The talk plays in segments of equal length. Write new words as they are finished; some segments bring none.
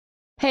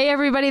Hey,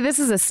 everybody, this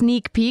is a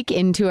sneak peek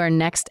into our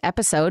next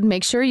episode.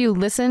 Make sure you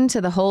listen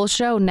to the whole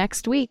show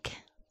next week.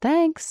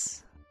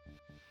 Thanks.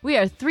 We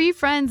are three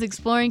friends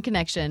exploring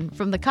connection,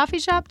 from the coffee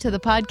shop to the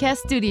podcast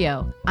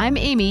studio. I'm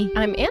Amy.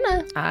 I'm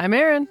Anna. I'm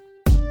Aaron.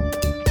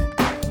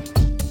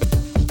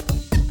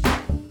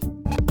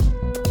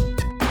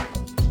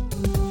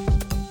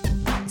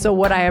 So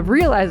what I have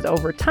realized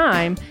over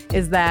time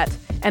is that,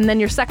 and then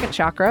your second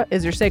chakra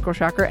is your sacral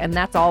chakra, and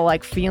that's all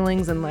like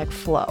feelings and like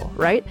flow,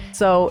 right?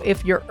 So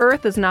if your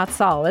earth is not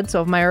solid,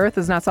 so if my earth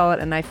is not solid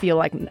and I feel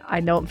like I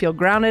don't feel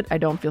grounded, I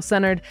don't feel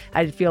centered,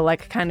 I feel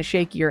like kind of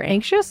shaky or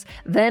anxious,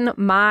 then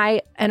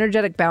my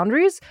energetic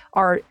boundaries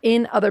are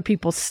in other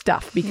people's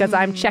stuff because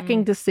I'm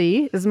checking to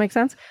see, does it make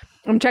sense?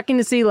 I'm checking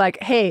to see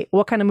like, hey,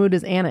 what kind of mood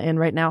is Anna in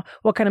right now?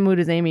 What kind of mood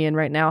is Amy in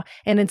right now?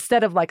 And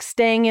instead of like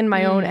staying in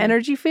my own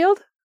energy field,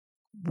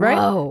 right?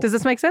 Whoa. Does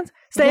this make sense?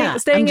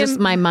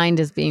 My mind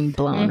is being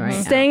blown right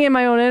now. Staying in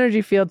my own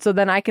energy field so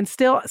then I can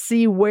still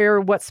see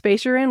what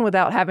space you're in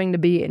without having to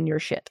be in your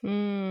shit.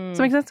 Does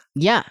that make sense?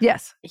 Yeah.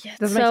 Yes. Yeah,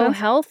 Does it make so sense?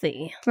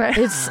 healthy. Right.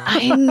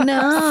 I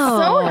know.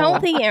 So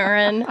healthy,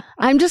 Aaron.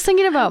 I'm just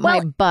thinking about my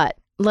butt.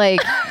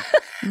 Like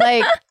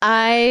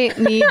I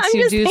need I'm to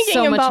just do thinking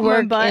so much about my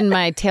work butt. in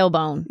my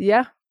tailbone.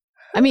 Yeah.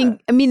 I mean,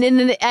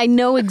 and I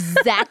know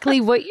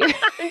exactly what you're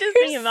I'm just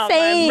thinking about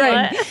saying.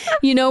 my butt.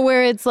 You know,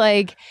 where it's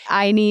like,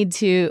 I need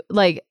to,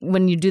 like,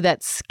 when you do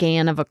that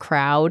scan of a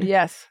crowd.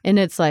 Yes. And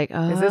it's like,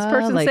 Is this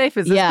person like, safe?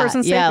 Is this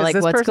person safe? Yeah, Is like,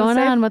 this what's person going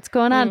safe? on? What's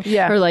going on?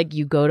 Yeah. Or like,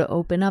 you go to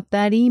open up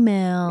that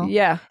email.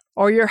 Yeah.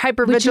 Or you're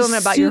hyper Which is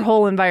vigilant about your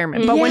whole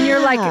environment. But when you're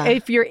Yeah. like,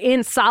 if you're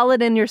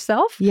solid in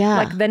yourself, Yeah.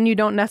 like then you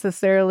don't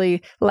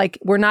necessarily, like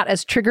we're not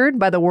as triggered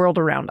by the world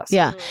around us.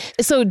 Yeah.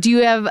 So do you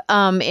have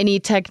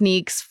any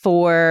techniques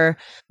for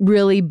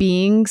really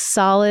being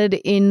solid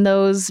in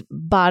those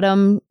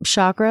bottom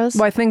chakras?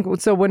 Well, I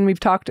think so. When we've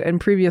talked in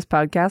previous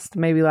podcasts,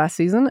 maybe last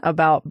season,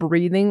 about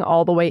breathing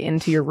all the way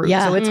into your root.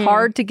 Yeah. So it's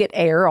hard to get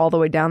air all the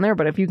way down there,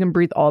 but if you can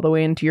breathe all the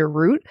way into your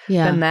root,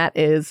 Yeah. then that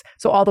is,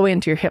 so all the way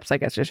into your hips, I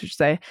guess I should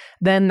say,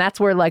 then that's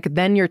where like,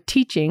 then you're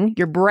teaching,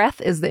 your breath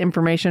is the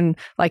information,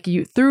 like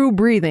you, through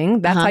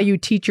breathing, that's how you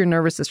teach your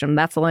nervous system.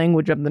 That's the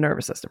language of the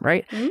nervous system,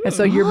 right? And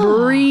so you're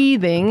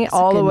breathing That's a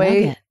all the good way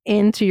nugget.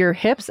 into your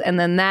hips, and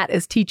then that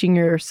is teaching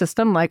your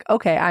system like,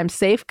 okay, I'm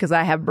safe because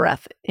I have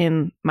breath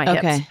in my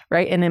Okay. hips,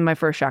 right? And in my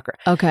first chakra.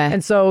 Okay.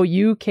 And so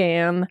you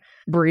can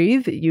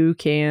breathe, you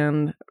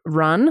can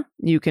run,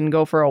 you can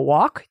go for a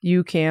walk,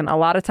 you can, a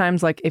lot of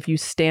times, like if you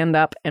stand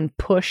up and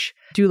push,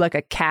 do like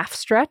a calf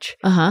stretch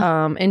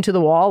into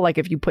the wall, like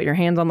if you put your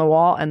hands on the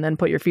wall and then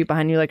put your feet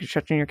behind you like you're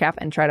stretching your calf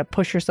and try to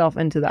push yourself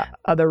into the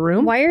other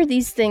room. Why are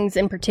these things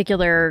in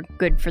particular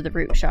good for the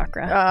root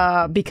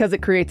chakra? Because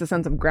it creates a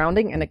sense of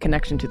grounding and a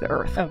connection to the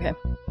earth. Okay.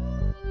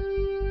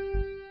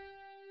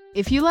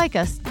 If you like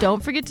us,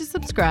 don't forget to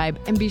subscribe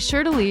and be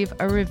sure to leave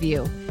a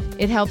review.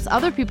 It helps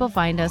other people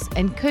find us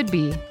and could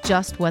be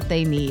just what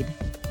they need.